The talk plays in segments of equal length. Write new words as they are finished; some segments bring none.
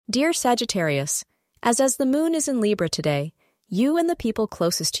Dear Sagittarius, as the moon is in Libra today, you and the people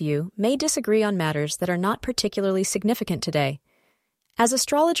closest to you may disagree on matters that are not particularly significant today. As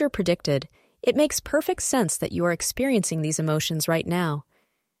astrologer predicted, it makes perfect sense that you are experiencing these emotions right now.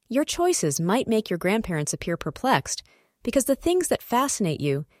 Your choices might make your grandparents appear perplexed because the things that fascinate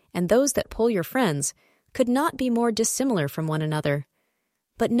you and those that pull your friends could not be more dissimilar from one another.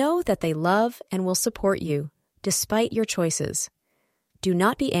 But know that they love and will support you, despite your choices. Do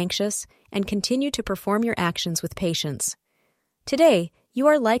not be anxious and continue to perform your actions with patience. Today, you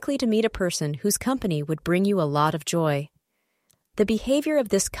are likely to meet a person whose company would bring you a lot of joy. The behavior of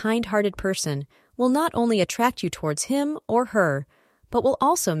this kind-hearted person will not only attract you towards him or her, but will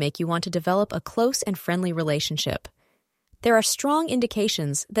also make you want to develop a close and friendly relationship. There are strong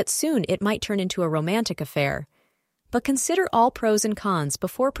indications that soon it might turn into a romantic affair, but consider all pros and cons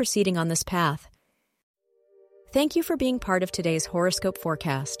before proceeding on this path. Thank you for being part of today's horoscope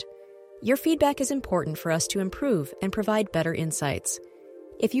forecast. Your feedback is important for us to improve and provide better insights.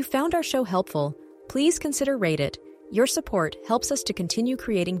 If you found our show helpful, please consider rate it. Your support helps us to continue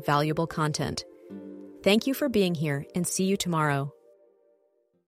creating valuable content. Thank you for being here and see you tomorrow.